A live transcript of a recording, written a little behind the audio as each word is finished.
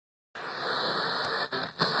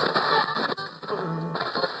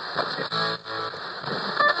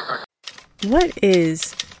What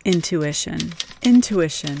is intuition?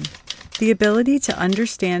 Intuition, the ability to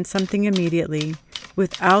understand something immediately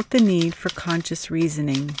without the need for conscious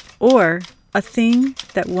reasoning, or a thing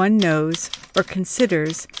that one knows or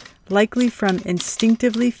considers likely from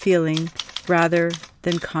instinctively feeling rather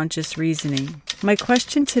than conscious reasoning. My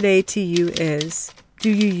question today to you is, do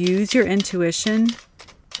you use your intuition?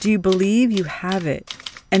 Do you believe you have it?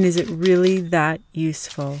 And is it really that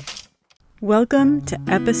useful? Welcome to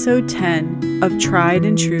episode 10 of Tried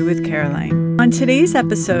and True with Caroline. On today's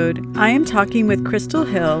episode, I am talking with Crystal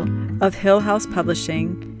Hill of Hill House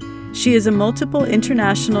Publishing. She is a multiple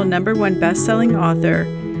international #1 best-selling author,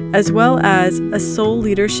 as well as a soul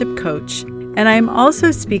leadership coach. And I am also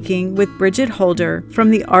speaking with Bridget Holder from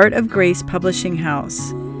the Art of Grace Publishing House.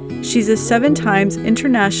 She's a 7 times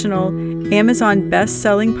international Amazon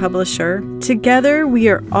best-selling publisher. Together, we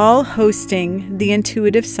are all hosting the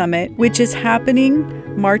Intuitive Summit, which is happening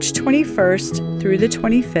March 21st through the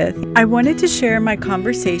 25th. I wanted to share my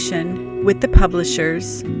conversation with the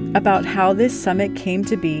publishers about how this summit came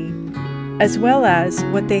to be, as well as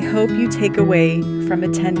what they hope you take away from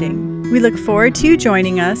attending. We look forward to you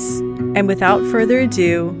joining us, and without further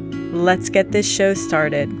ado, let's get this show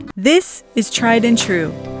started. This is Tried and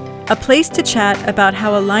True, a place to chat about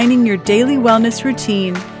how aligning your daily wellness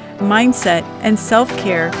routine, mindset, and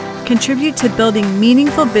self-care contribute to building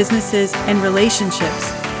meaningful businesses and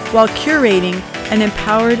relationships while curating an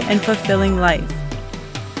empowered and fulfilling life.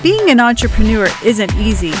 Being an entrepreneur isn't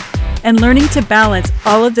easy, and learning to balance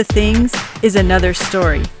all of the things is another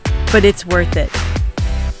story, but it's worth it.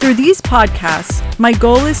 Through these podcasts, my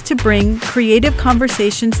goal is to bring creative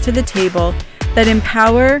conversations to the table that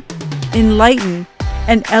empower, enlighten,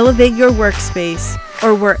 and elevate your workspace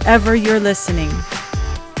or wherever you're listening.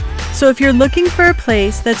 So if you're looking for a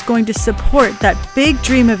place that's going to support that big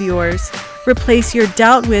dream of yours, replace your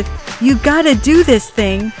doubt with, "You gotta do this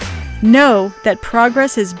thing," know that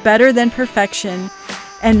progress is better than perfection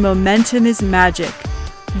and momentum is magic.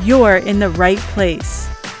 You're in the right place.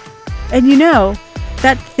 And you know,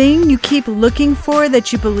 that thing you keep looking for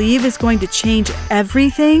that you believe is going to change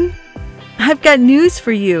everything? I've got news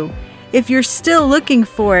for you. If you're still looking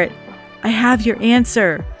for it, I have your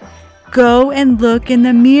answer. Go and look in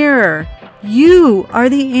the mirror. You are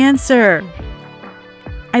the answer.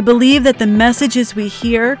 I believe that the messages we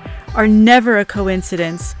hear are never a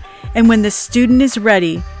coincidence, and when the student is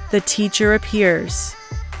ready, the teacher appears.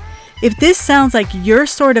 If this sounds like your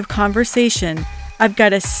sort of conversation, I've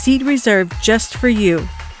got a seat reserved just for you.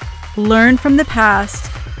 Learn from the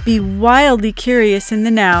past, be wildly curious in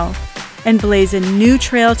the now, and blaze a new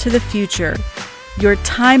trail to the future. Your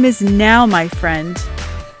time is now, my friend.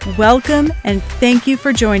 Welcome and thank you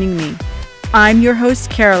for joining me. I'm your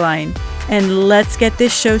host, Caroline, and let's get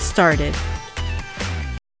this show started.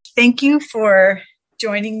 Thank you for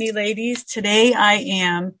joining me, ladies. Today I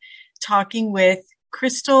am talking with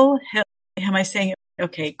Crystal Hill. Am I saying it?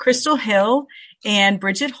 Okay, Crystal Hill and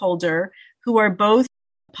Bridget Holder, who are both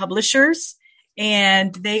publishers,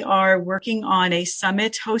 and they are working on a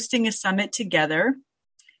summit, hosting a summit together,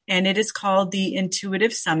 and it is called the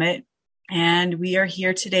Intuitive Summit. And we are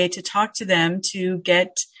here today to talk to them to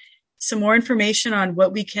get some more information on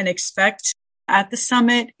what we can expect at the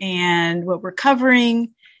summit and what we're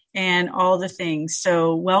covering and all the things.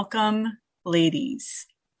 So welcome, ladies.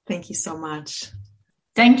 Thank you so much.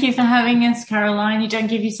 Thank you for having us, Caroline. You don't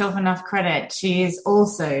give yourself enough credit. She is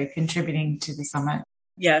also contributing to the summit.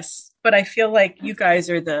 Yes, but I feel like you guys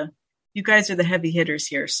are the heavy hitters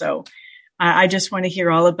here. So I just want to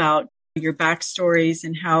hear all about your backstories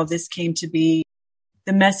and how this came to be,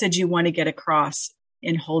 the message you want to get across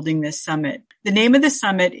in holding this summit. The name of the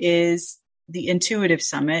summit is the Intuitive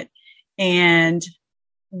Summit. And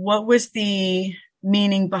what was the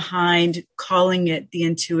meaning behind calling it the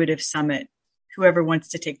Intuitive Summit? Whoever wants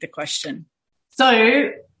to take the question.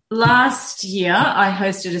 So last year, I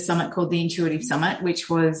hosted a summit called the Intuitive Summit, which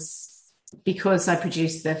was because I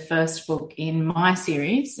produced the first book in my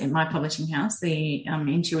series, in my publishing house, the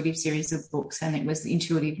Intuitive series of books, and it was the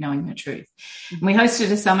Intuitive Knowing Her Truth. And we hosted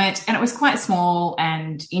a summit, and it was quite small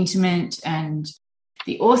and intimate, and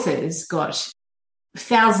the authors got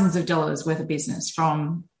thousands of dollars worth of business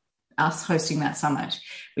from us hosting that summit.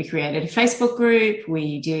 We created a Facebook group.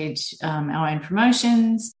 We did our own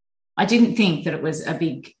promotions. I didn't think that it was a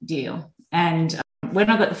big deal. And when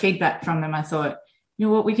I got the feedback from them, I thought, you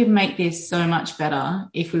know what, we could make this so much better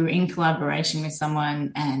if we were in collaboration with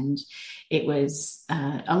someone, and it was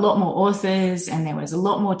a lot more authors, and there was a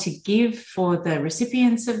lot more to give for the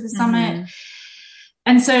recipients of the summit.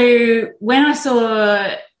 And so when I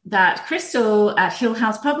saw that Crystal at Hill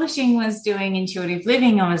House Publishing was doing intuitive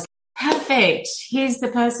living, I was, how perfect. Here's the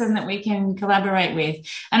person that we can collaborate with.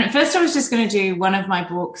 And at first I was just going to do one of my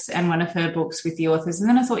books and one of her books with the authors. And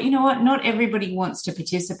then I thought, you know what? Not everybody wants to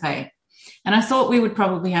participate. And I thought we would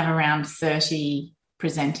probably have around 30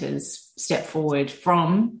 presenters step forward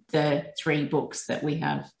from the 3 books that we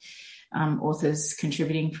have authors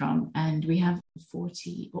contributing from. And we have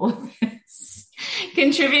 40 authors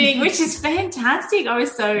contributing, which is fantastic. I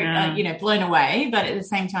was so, blown away. But at the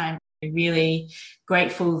same time, really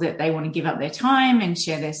grateful that they want to give up their time and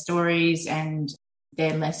share their stories and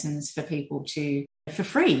their lessons for people for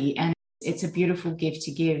free. And it's a beautiful gift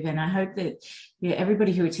to give. And I hope that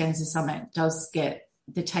everybody who attends the summit does get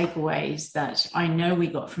the takeaways that I know we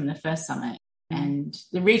got from the first summit. And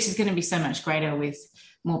the reach is going to be so much greater with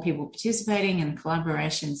more people participating and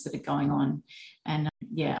collaborations that are going on. And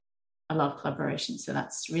I love collaboration. So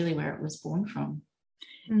that's really where it was born from.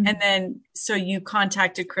 And then, so you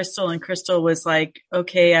contacted Crystal, and Crystal was like,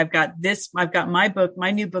 okay, I've got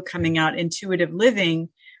my new book coming out, Intuitive Living,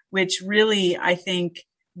 which really, I think,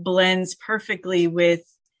 blends perfectly with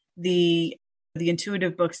the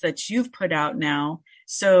intuitive books that you've put out now.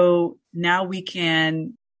 So now we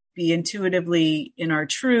can be intuitively in our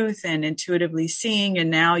truth and intuitively seeing. And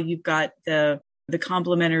now you've got the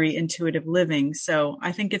complementary intuitive living. So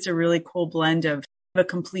I think it's a really cool blend of a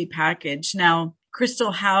complete package. Now,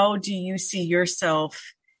 Crystal, how do you see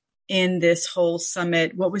yourself in this whole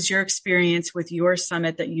summit? What was your experience with your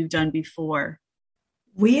summit that you've done before?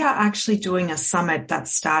 We are actually doing a summit that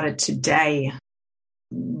started today,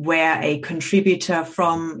 where a contributor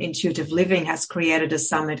from Intuitive Living has created a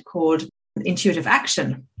summit called Intuitive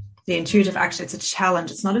Action. The Intuitive Action, it's a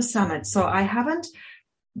challenge. It's not a summit. So I haven't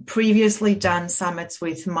previously done summits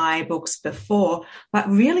with my books before, but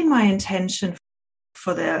really my intention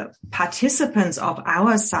for the participants of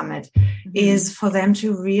our summit is for them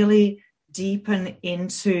to really deepen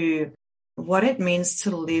into what it means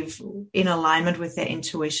to live in alignment with their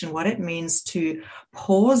intuition, what it means to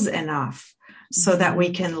pause enough so that we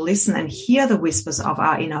can listen and hear the whispers of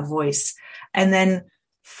our inner voice, and then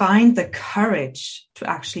find the courage to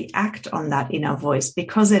actually act on that inner voice,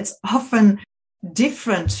 because it's often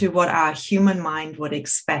different to what our human mind would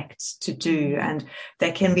expect to do. And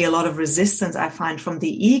there can be a lot of resistance, I find, from the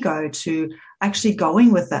ego to actually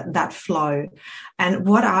going with that flow. And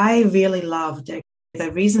what I really loved,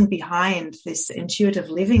 the reason behind this Intuitive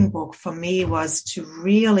Living book for me, was to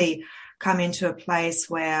really come into a place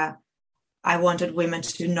where I wanted women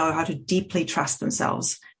to know how to deeply trust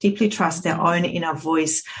themselves, deeply trust their own inner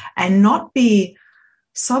voice, and not be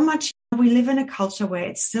so much. We live in a culture where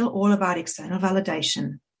it's still all about external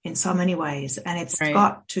validation in so many ways, and it's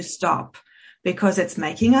got to stop, because it's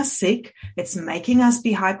making us sick. It's making us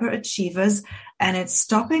be hyperachievers, and it's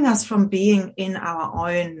stopping us from being in our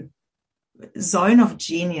own zone of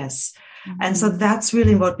genius. And so that's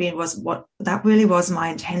really what really was my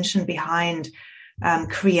intention behind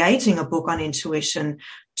creating a book on intuition,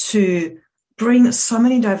 to bring so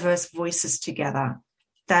many diverse voices together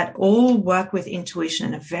that all work with intuition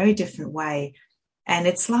in a very different way. And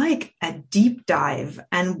it's like a deep dive.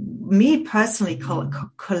 And me personally,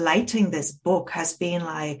 collating this book has been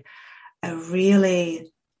like a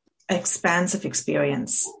really expansive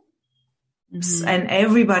experience. And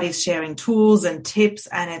everybody's sharing tools and tips,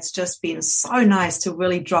 and it's just been so nice to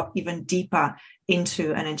really drop even deeper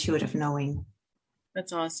into an intuitive knowing.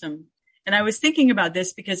 That's awesome. And I was thinking about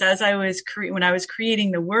this because as I was when I was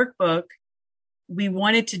creating the workbook, we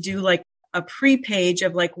wanted to do like a pre-page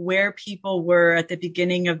of like where people were at the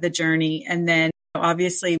beginning of the journey, and then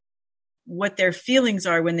obviously what their feelings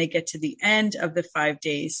are when they get to the end of the 5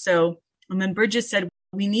 days. So, and then Bridget said,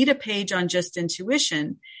 we need a page on just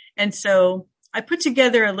intuition. And so I put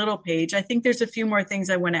together a little page. I think there's a few more things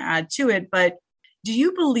I want to add to it, but do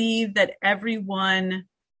you believe that everyone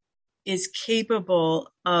is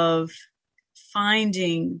capable of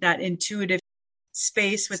finding that intuitive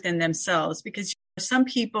space within themselves? Because some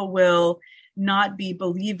people will not be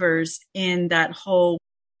believers in that whole,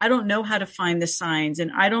 I don't know how to find the signs,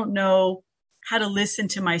 and I don't know how to listen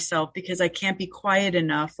to myself because I can't be quiet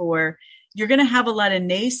enough. Or you're going to have a lot of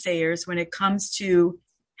naysayers when it comes to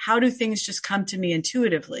how do things just come to me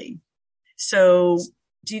intuitively. So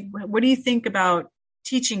what do you think about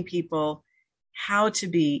teaching people how to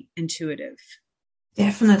be intuitive?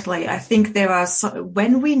 Definitely. I think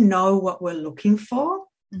when we know what we're looking for,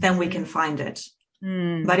 then we can find it.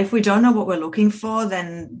 But if we don't know what we're looking for,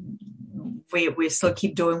 then we still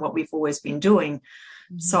keep doing what we've always been doing.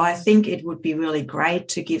 So I think it would be really great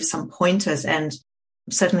to give some pointers, and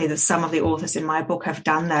certainly some of the authors in my book have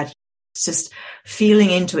done that. It's just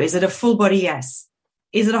feeling into, is it a full body yes?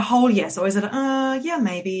 Is it a whole yes, or is it yeah,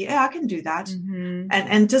 maybe, yeah, I can do that?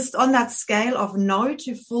 And just on that scale of no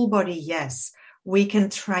to full body yes, we can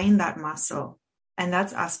train that muscle. And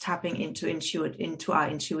that's us tapping into our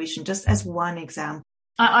intuition, just as one example.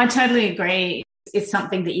 I totally agree. It's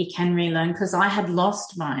something that you can relearn, because I had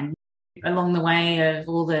lost mine along the way of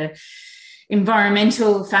all the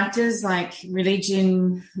environmental factors like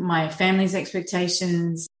religion, my family's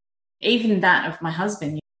expectations, even that of my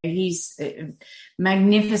husband. He's a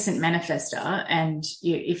magnificent manifester, and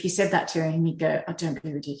if you said that to him, he'd go, "Oh, don't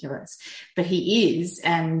be ridiculous." But he is,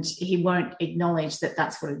 and he won't acknowledge that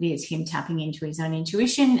that's what it is, him tapping into his own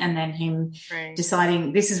intuition and then him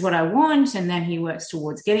deciding this is what I want, and then he works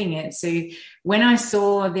towards getting it. So when I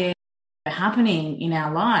saw the happening in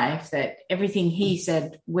our life, that everything he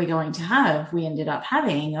said we're going to have, we ended up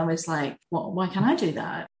having, I was like, well, why can't I do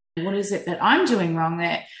that? What is it that I'm doing wrong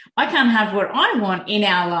that I can't have what I want in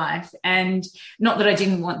our life? And not that I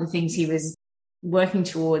didn't want the things he was working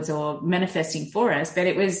towards or manifesting for us, but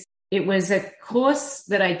it was a course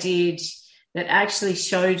that I did that actually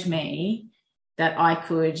showed me that I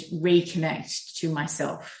could reconnect to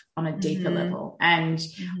myself on a deeper level. And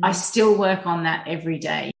I still work on that every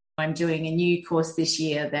day. I'm doing a new course this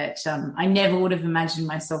year that I never would have imagined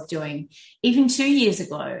myself doing even 2 years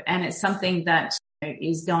ago. And it's something that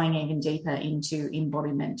is going even deeper into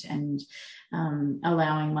embodiment and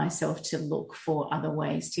allowing myself to look for other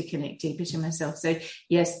ways to connect deeper to myself. So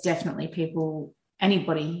yes, definitely people,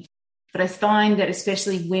 anybody, but I find that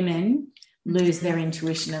especially women lose their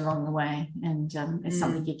intuition along the way, and it's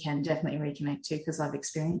something you can definitely reconnect to, because I've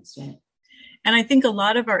experienced it. And I think a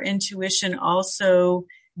lot of our intuition also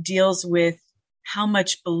deals with how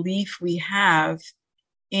much belief we have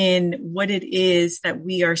in what it is that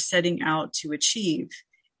we are setting out to achieve.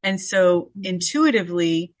 And so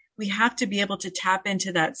intuitively, we have to be able to tap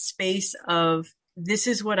into that space of, this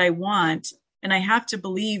is what I want. And I have to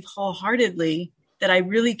believe wholeheartedly that I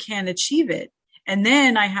really can achieve it. And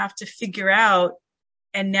then I have to figure out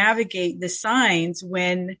and navigate the signs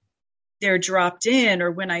when they're dropped in, or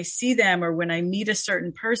when I see them, or when I meet a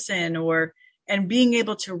certain person, and being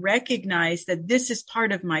able to recognize that this is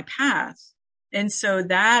part of my path. And so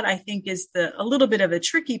that, I think, is a little bit of a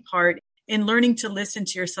tricky part in learning to listen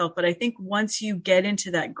to yourself. But I think once you get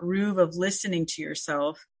into that groove of listening to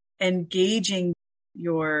yourself and gauging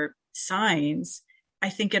your signs, I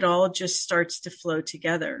think it all just starts to flow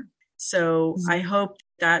together. So I hope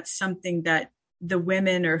that's something that the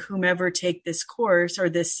women or whomever take this course or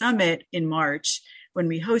this summit in March, when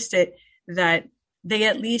we host it, that they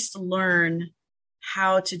at least learn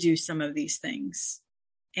how to do some of these things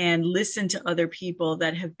and listen to other people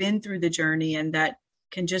that have been through the journey and that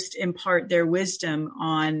can just impart their wisdom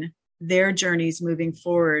on their journeys moving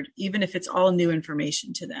forward, even if it's all new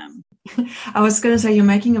information to them. I was going to say, you're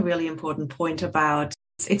making a really important point about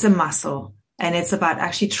it's a muscle, and it's about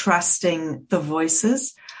actually trusting the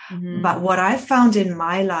voices. But what I found in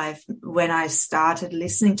my life when I started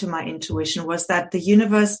listening to my intuition was that the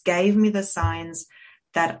universe gave me the signs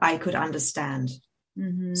that I could understand.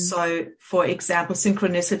 So, for example,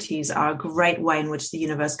 synchronicities are a great way in which the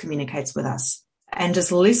universe communicates with us, and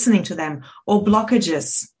just listening to them, or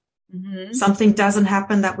blockages. Something doesn't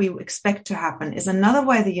happen that we expect to happen is another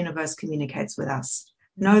way the universe communicates with us.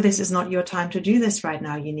 No, this is not your time to do this right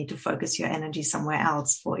now. You need to focus your energy somewhere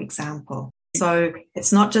else, for example. So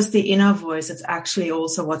it's not just the inner voice, it's actually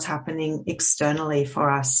also what's happening externally for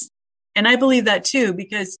us. And I believe that too,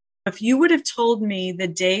 because if you would have told me the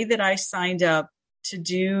day that I signed up to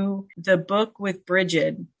do the book with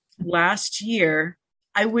Bridget last year,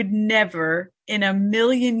 I would never in a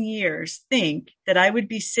million years think that I would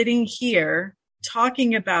be sitting here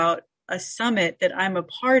talking about a summit that I'm a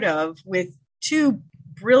part of with two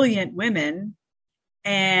brilliant women.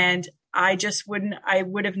 And I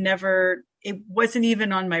would have never, it wasn't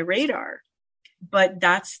even on my radar. But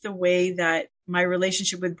that's the way that my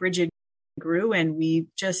relationship with Bridget grew, and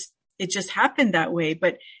it just happened that way.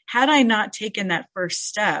 But had I not taken that first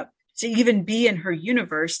step to even be in her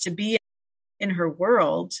universe, to be in her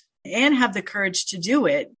world and have the courage to do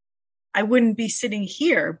it, I wouldn't be sitting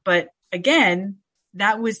here. But again,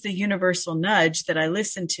 that was the universal nudge that I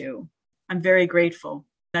listened to. I'm very grateful.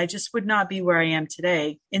 I just would not be where I am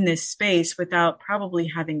today in this space without probably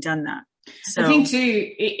having done that. So I think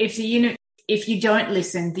too, if you don't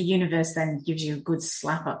listen, the universe then gives you a good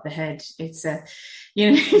slap up the head. It's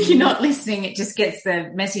if you're not listening,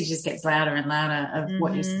 the message just gets louder and louder of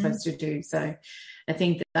what you're supposed to do. So I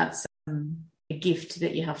think that's a gift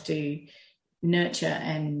that you have to nurture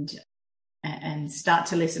and start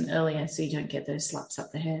to listen earlier, so you don't get those slaps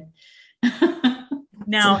up the head.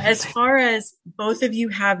 Now, as far as both of you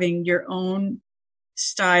having your own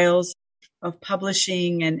styles of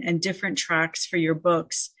publishing and different tracks for your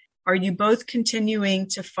books, are you both continuing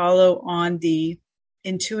to follow on the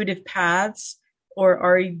intuitive paths,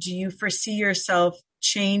 or do you foresee yourself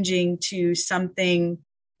changing to something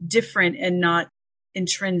different and not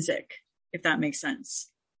intrinsic, if that makes sense?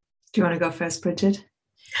 Do you want to go first, Bridget?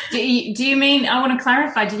 Do you mean, I want to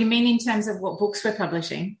clarify, do you mean in terms of what books we're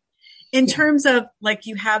publishing? In terms of, like,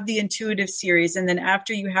 you have the intuitive series, and then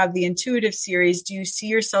after you have the intuitive series, do you see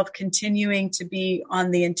yourself continuing to be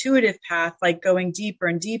on the intuitive path, like going deeper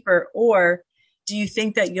and deeper, or do you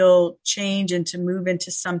think that you'll change and to move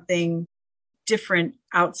into something different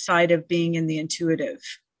outside of being in the intuitive?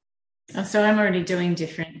 So I'm already doing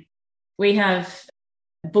different. We have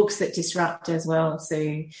books that disrupt as well.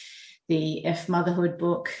 So the F Motherhood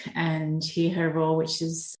book and Hear Her Roar, which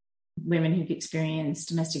is women who've experienced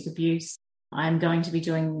domestic abuse. I'm going to be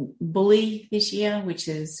doing Bully this year, which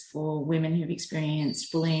is for women who've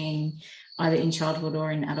experienced bullying either in childhood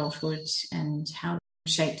or in adulthood and how it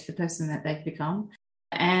shaped the person that they've become.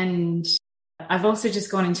 And I've also just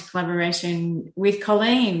gone into collaboration with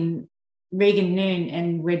Colleen Regan Noon,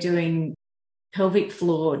 and we're doing Pelvic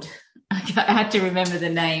Floored. I had to remember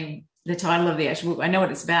the title of the actual book. I know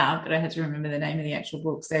what it's about, but I had to remember the name of the actual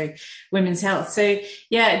book. So women's health. So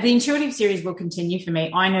yeah, the intuitive series will continue for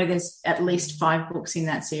me. I know there's at least 5 books in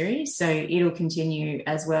that series, so it'll continue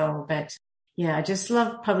as well. But yeah, I just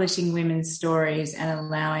love publishing women's stories and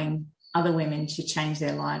allowing other women to change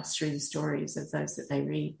their lives through the stories of those that they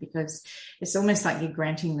read, because it's almost like you're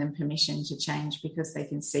granting them permission to change because they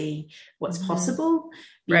can see what's possible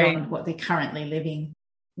beyond what they're currently living.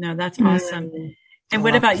 No, that's awesome. And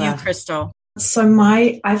what about you, Crystal? So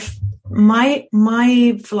my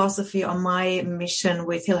philosophy or my mission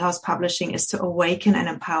with Hill House Publishing is to awaken and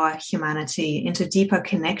empower humanity into deeper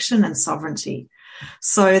connection and sovereignty.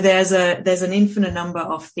 So there's an infinite number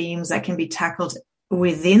of themes that can be tackled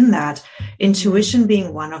within that, intuition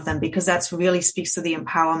being one of them, because that's really speaks to the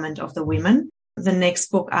empowerment of the women. The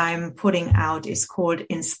next book I'm putting out is called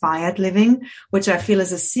Inspired Living, which I feel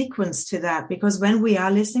is a sequence to that, because when we are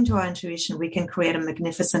listening to our intuition, we can create a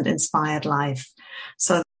magnificent, inspired life.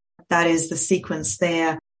 So that is the sequence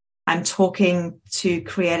there. I'm talking to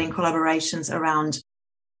creating collaborations around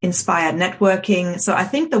inspired networking. So I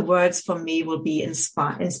think the words for me will be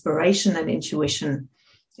inspiration and intuition.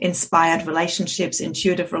 Inspired relationships,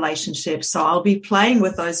 intuitive relationships. So I'll be playing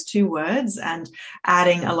with those 2 words and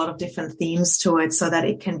adding a lot of different themes to it so that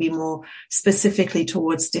it can be more specifically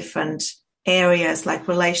towards different areas like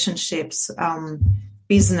relationships,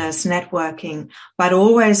 business, networking, but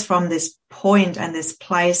always from this point and this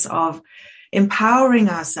place of empowering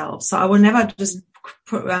ourselves. So I will never just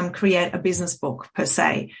create a business book per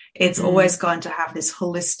se. It's always going to have this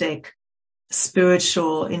holistic,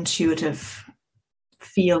 spiritual, intuitive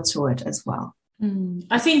feel to it as well.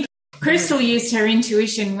 I think Crystal used her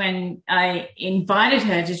intuition when I invited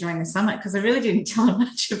her to join the summit, because I really didn't tell her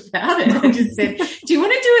much about it. I just said, do you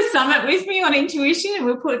want to do a summit with me on intuition? And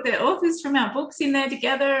we'll put the authors from our books in there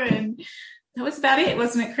together. And that was about it,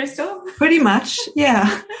 wasn't it, Crystal? Pretty much,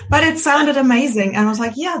 yeah. But it sounded amazing. And I was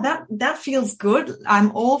like, yeah, that feels good.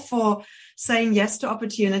 I'm all for saying yes to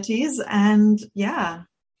opportunities. And yeah,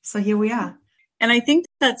 so here we are. And I think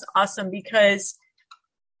that's awesome, because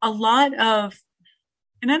a lot of,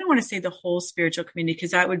 and I don't want to say the whole spiritual community, because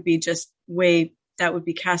that would be that would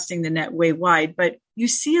be casting the net way wide, but you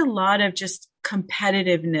see a lot of just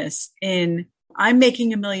competitiveness in, I'm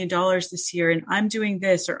making $1 million this year and I'm doing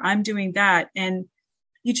this or I'm doing that. And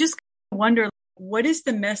you just wonder, what is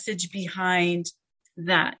the message behind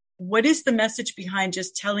that? What is the message behind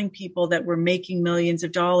just telling people that we're making millions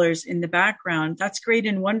of dollars in the background? That's great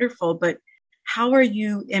and wonderful, but how are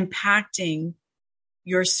you impacting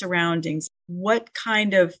your surroundings? What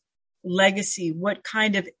kind of legacy, what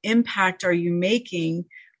kind of impact are you making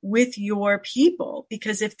with your people?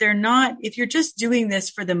 Because if you're just doing this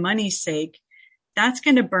for the money's sake, that's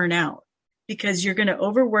going to burn out, because you're going to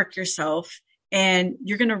overwork yourself and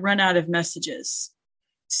you're going to run out of messages.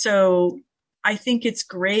 So I think it's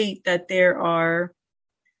great that there are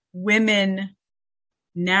women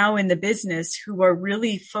now in the business who are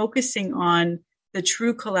really focusing on the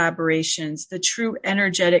true collaborations, the true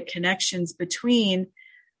energetic connections between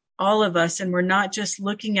all of us. And we're not just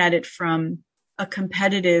looking at it from a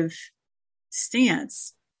competitive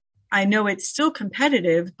stance. I know it's still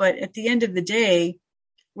competitive, but at the end of the day,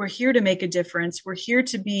 we're here to make a difference. We're here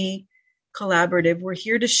to be collaborative. We're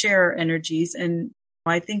here to share our energies. And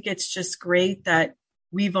I think it's just great that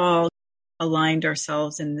we've all aligned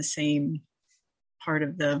ourselves in the same part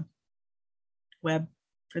of the web.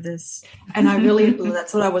 for this. And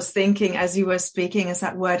that's what I was thinking as you were speaking, is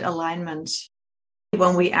that word alignment.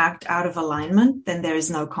 When we act out of alignment, then there is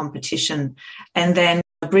no competition. And then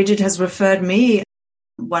Bridget has referred me,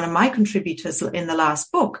 one of my contributors in the last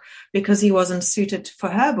book, because he wasn't suited for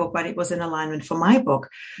her book, but it was in alignment for my book.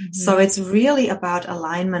 Mm-hmm. So it's really about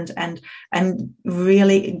alignment and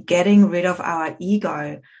really getting rid of our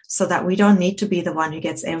ego, so that we don't need to be the one who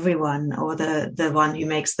gets everyone or the one who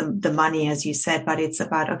makes the money, as you said, but it's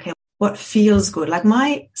about, okay, what feels good? Like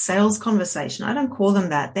my sales conversation, I don't call them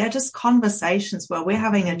that. They're just conversations where we're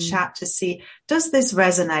having a chat to see, does this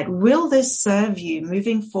resonate? Will this serve you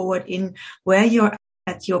moving forward in where you're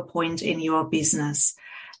at your point in your business?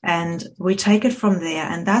 And we take it from there.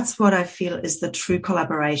 And that's what I feel is the true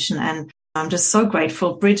collaboration. And I'm just so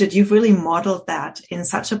grateful. Bridget, you've really modeled that in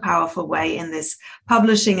such a powerful way in this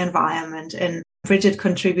publishing environment. And Bridget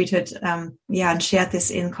contributed, and shared this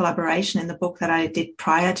in collaboration in the book that I did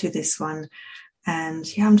prior to this one. And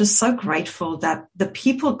I'm just so grateful that the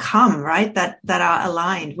people come, right, that are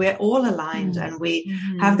aligned. We're all aligned, and we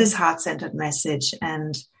have this heart-centered message,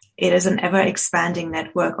 and it is an ever-expanding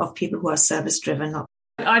network of people who are service-driven.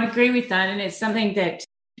 I'd agree with that, and it's something that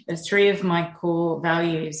three of my core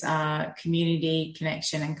values are community,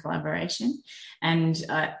 connection, and collaboration. And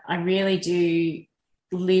I really do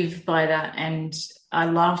live by that, and I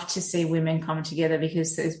love to see women come together,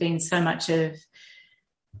 because there's been so much of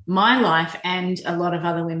my life and a lot of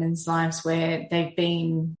other women's lives where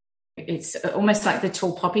it's almost like the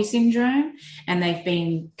tall poppy syndrome, and they've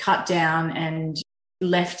been cut down and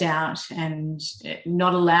left out and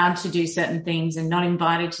not allowed to do certain things and not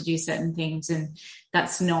invited to do certain things. And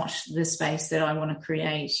that's not the space that I want to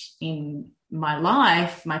create in my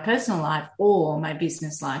life, my personal life, or my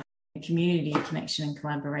business life. Community, connection, and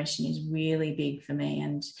collaboration is really big for me.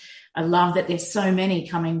 And I love that there's so many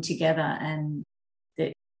coming together, and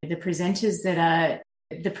the presenters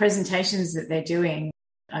the presentations that they're doing.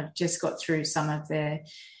 I've just got through some of their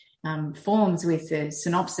forms with the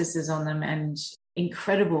synopsises on them, and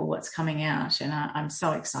incredible what's coming out. And I'm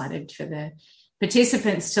so excited for the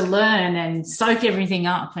participants to learn and soak everything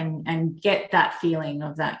up and get that feeling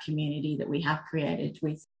of that community that we have created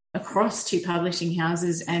with across two publishing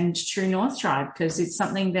houses and True North Tribe, because it's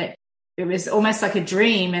something that it was almost like a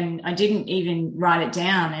dream, and I didn't even write it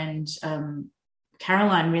down. And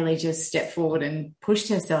Caroline really just stepped forward and pushed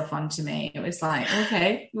herself onto me. It was like,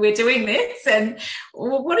 okay, we're doing this, and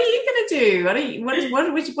what are you going to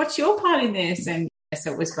do? What's your part in this? And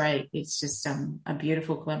so it was great. It's just a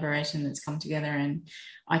beautiful collaboration that's come together, and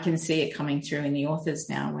I can see it coming through in the authors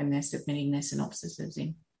now when they're submitting their synopsises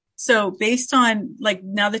in. So based on, like,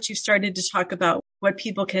 now that you've started to talk about what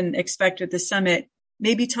people can expect at the summit,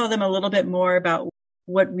 maybe tell them a little bit more about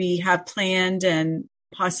what we have planned, and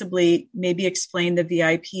possibly maybe explain the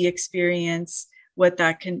VIP experience, what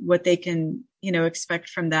they can, expect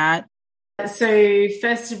from that. So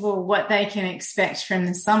first of all, what they can expect from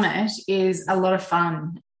the summit is a lot of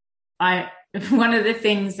fun. One of the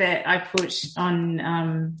things that I put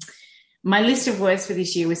on my list of words for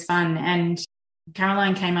this year was fun, and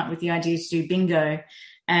Caroline came up with the idea to do bingo,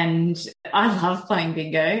 and I love playing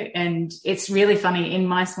bingo. And it's really funny, in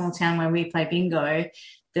my small town where we play bingo,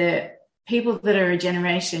 the people that are a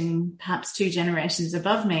generation, perhaps two generations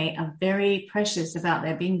above me, are very precious about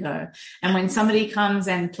their bingo. And when somebody comes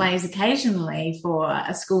and plays occasionally for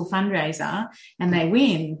a school fundraiser and they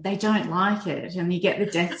win, they don't like it, and you get the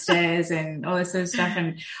death stares and all this sort of stuff.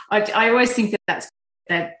 And I always think that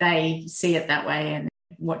they see it that way, and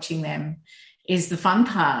watching them is the fun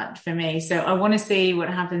part for me. So I want to see what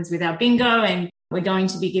happens with our bingo, and we're going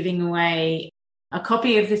to be giving away a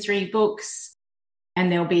copy of the 3 books,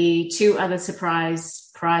 and there'll be 2 other surprise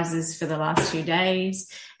prizes for the last 2 days.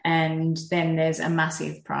 And then there's a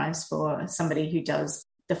massive prize for somebody who does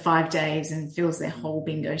the 5 days and fills their whole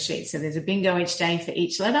bingo sheet. So there's a bingo each day for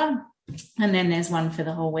each letter, and then there's one for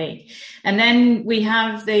the whole week. And then we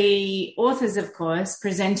have the authors, of course,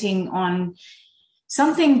 presenting on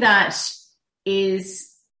something that is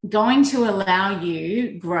going to allow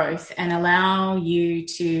you growth and allow you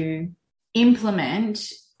to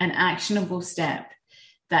implement an actionable step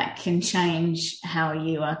that can change how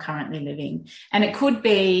you are currently living. And it could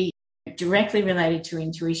be directly related to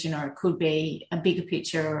intuition, or it could be a bigger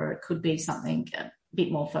picture, or it could be something a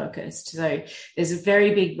bit more focused. So there's a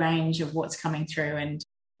very big range of what's coming through, and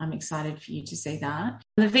I'm excited for you to see that.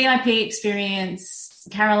 The VIP experience,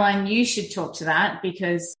 Caroline, you should talk to that,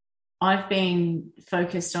 because I've been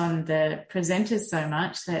focused on the presenters so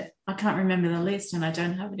much that I can't remember the list, and I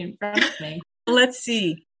don't have it in front of me. Let's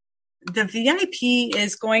see. The VIP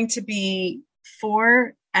is going to be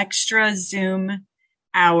 4 extra Zoom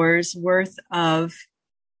hours worth of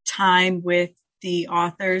time with the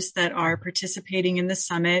authors that are participating in the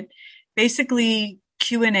summit. Basically,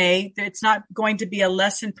 Q&A. It's not going to be a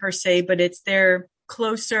lesson per se, but it's their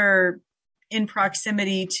closer in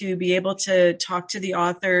proximity to be able to talk to the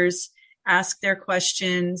authors, ask their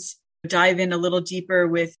questions, dive in a little deeper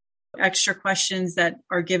with extra questions that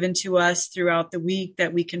are given to us throughout the week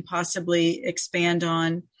that we can possibly expand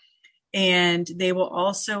on. And they will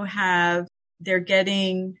also have,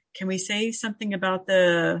 can we say something about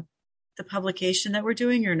the publication that we're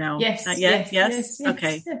doing or no? Yes. Not yet? Yes.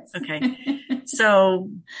 Okay. Yes. Okay.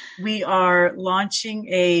 So we are launching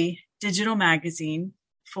a digital magazine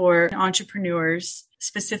for entrepreneurs,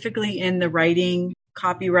 specifically in the writing,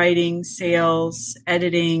 copywriting, sales,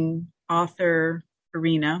 editing, author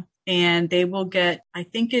arena. And they will get, I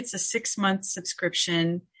think it's a 6-month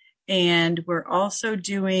subscription. And we're also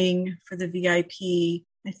doing for the VIP,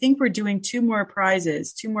 I think we're doing 2 more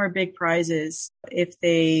big prizes.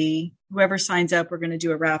 Whoever signs up, we're going to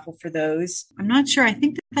do a raffle for those. I'm not sure. I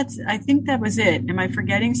think that was it. Am I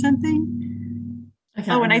forgetting something?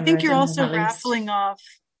 And I think you're also raffling off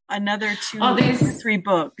another 2 or 3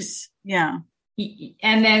 books. Yeah.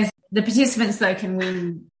 And there's the participants though can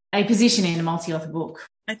win a position in a multi-author book.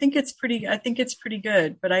 I think it's pretty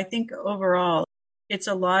good, but I think overall it's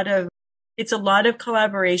a lot of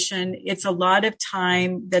collaboration. It's a lot of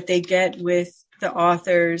time that they get with the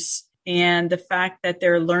authors, and the fact that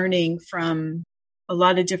they're learning from a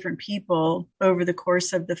lot of different people over the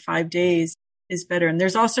course of the 5 days is better. And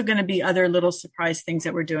there's also going to be other little surprise things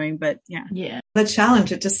that we're doing, but yeah. Yeah. The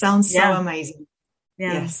challenge, it just sounds so amazing.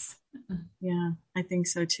 Yeah. Yes. Yeah, I think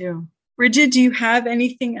so too. Bridget, do you have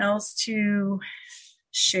anything else to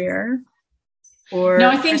share? Or no,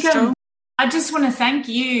 I think I just want to thank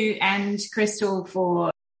you and Crystal for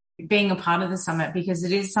being a part of the summit, because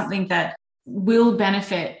it is something that will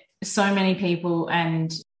benefit so many people,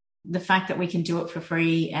 and the fact that we can do it for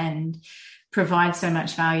free and provide so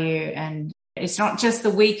much value. And it's not just the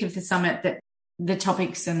week of the summit that the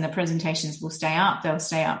topics and the presentations will stay up. They'll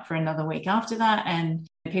stay up for another week after that, and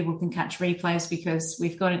people can catch replays because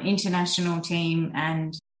we've got an international team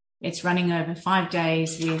and it's running over 5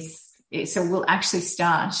 days so we'll actually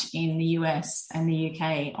start in the US and the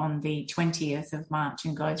UK on the 20th of March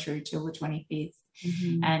and go through till the 25th.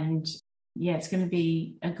 Mm-hmm. And yeah, it's going to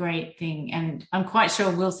be a great thing. And I'm quite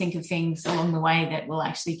sure we'll think of things along the way that will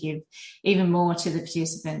actually give even more to the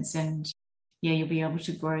participants. And yeah, you'll be able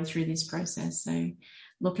to grow through this process. So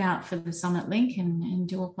look out for the summit link and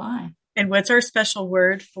do apply. And what's our special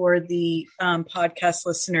word for the podcast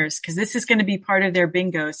listeners? Because this is going to be part of their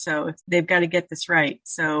bingo, so they've got to get this right.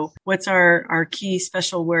 So what's our key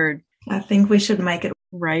special word? I think we should make it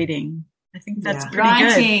writing. I think that's pretty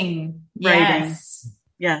writing. Good. Writing.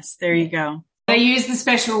 Yes, there you go. They use the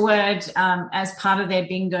special word as part of their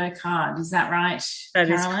bingo card. Is that right, That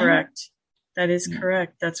Carolyn? Is correct. That is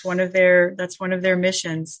correct. That's one of their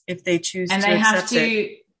missions if they choose to accept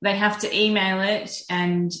it. They have to email it,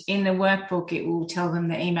 and in the workbook, it will tell them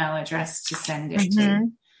the email address to send it to.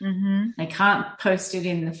 Mm-hmm. They can't post it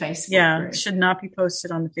in the Facebook group. It should not be posted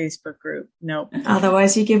on the Facebook group. Nope.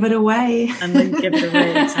 Otherwise, you give it away. And then you give it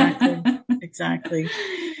away. Exactly.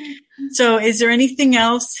 So is there anything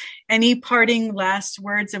else, any parting last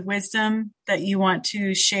words of wisdom that you want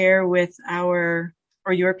to share with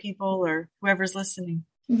your people or whoever's listening?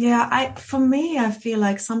 Yeah, for me, I feel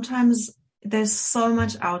like sometimes there's so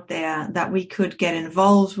much out there that we could get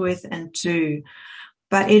involved with and do,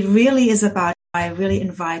 but it really is about, I really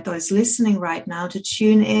invite those listening right now to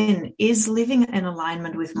tune in. Is living in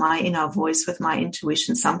alignment with my inner voice, with my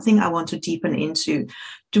intuition, something I want to deepen into?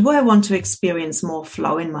 Do I want to experience more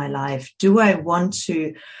flow in my life? Do I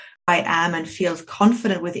am and feel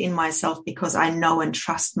confident within myself because I know and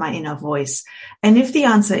trust my inner voice? And if the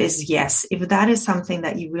answer is yes, if that is something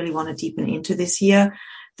that you really want to deepen into this year,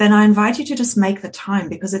 then I invite you to just make the time,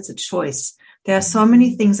 because it's a choice. There are so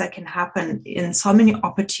many things that can happen in so many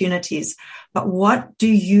opportunities, but what do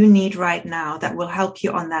you need right now that will help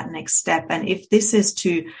you on that next step? And if this is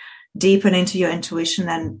to deepen into your intuition,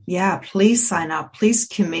 then please sign up. Please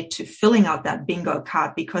commit to filling out that bingo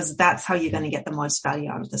card, because that's how you're going to get the most value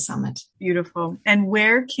out of the summit. Beautiful. And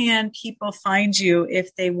where can people find you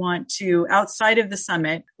if they want to, outside of the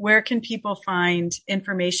summit, where can people find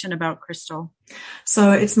information about Crystal?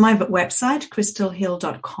 So it's my website,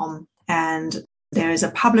 crystalhill.com. And there is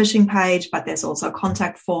a publishing page, but there's also a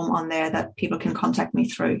contact form on there that people can contact me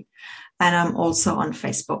through. And I'm also on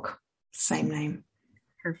Facebook, same name.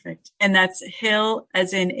 Perfect. And that's Hill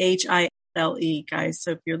as in Hile, guys.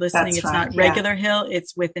 So if you're listening, it's not regular Hill,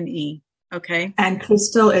 it's with an E. Okay. And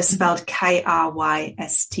Crystal is spelled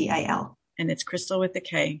Krystal. And it's Crystal with a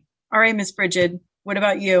K. All right, Miss Bridget, what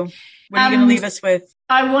about you? What are you going to leave us with?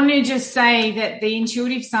 I want to just say that the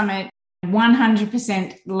Intuitive Summit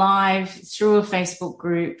 100% live through a Facebook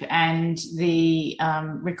group, and the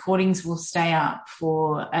recordings will stay up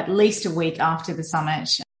for at least a week after the summit,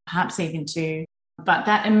 perhaps even 2. But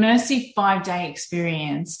that immersive 5-day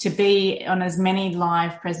experience, to be on as many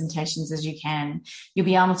live presentations as you can, you'll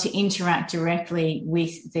be able to interact directly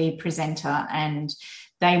with the presenter, and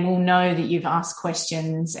they will know that you've asked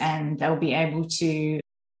questions, and they'll be able to,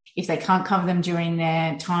 if they can't cover them during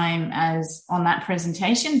their time as on that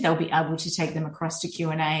presentation, they'll be able to take them across to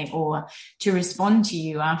Q&A or to respond to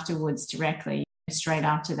you afterwards directly, straight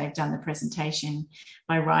after they've done the presentation,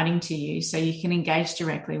 by writing to you. So you can engage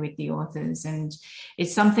directly with the authors. And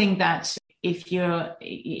it's something that, if you're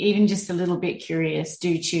even just a little bit curious,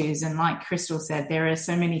 do choose. And like Crystal said, there are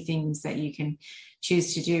so many things that you can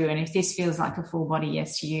choose to do. And if this feels like a full body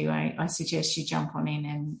yes to you, I suggest you jump on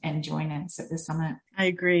in and join us at the summit. I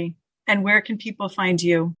agree. And where can people find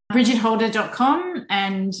you? BridgetHolder.com.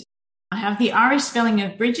 And I have the Irish spelling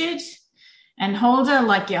of Bridget, and Holder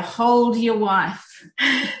like you hold your wife.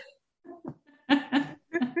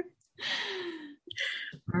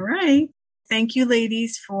 All right. Thank you,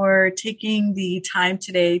 ladies, for taking the time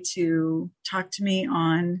today to talk to me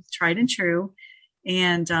on Tried and True.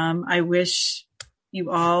 And I wish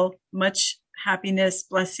you all much happiness,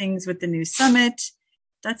 blessings with the new summit.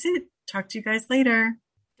 That's it. Talk to you guys later.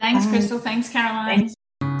 Thanks, Crystal. Thanks, Caroline.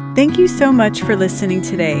 Thank you so much for listening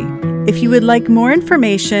today. If you would like more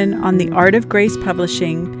information on the Art of Grace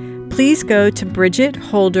Publishing, please go to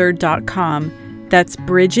BridgetHolder.com. That's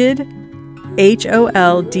Bridget,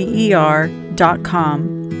 HOLDER.com.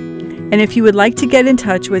 And if you would like to get in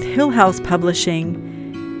touch with Hill House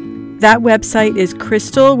Publishing, that website is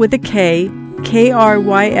Crystal with a K, KRYSTAL,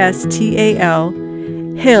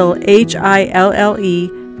 Hill,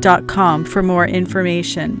 HILLE.com for more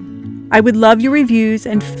information. I would love your reviews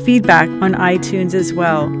and feedback on iTunes as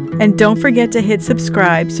well. And don't forget to hit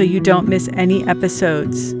subscribe so you don't miss any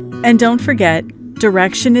episodes. And don't forget,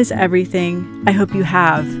 direction is everything. I hope you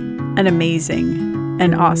have an amazing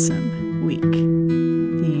and awesome week.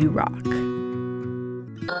 You rock.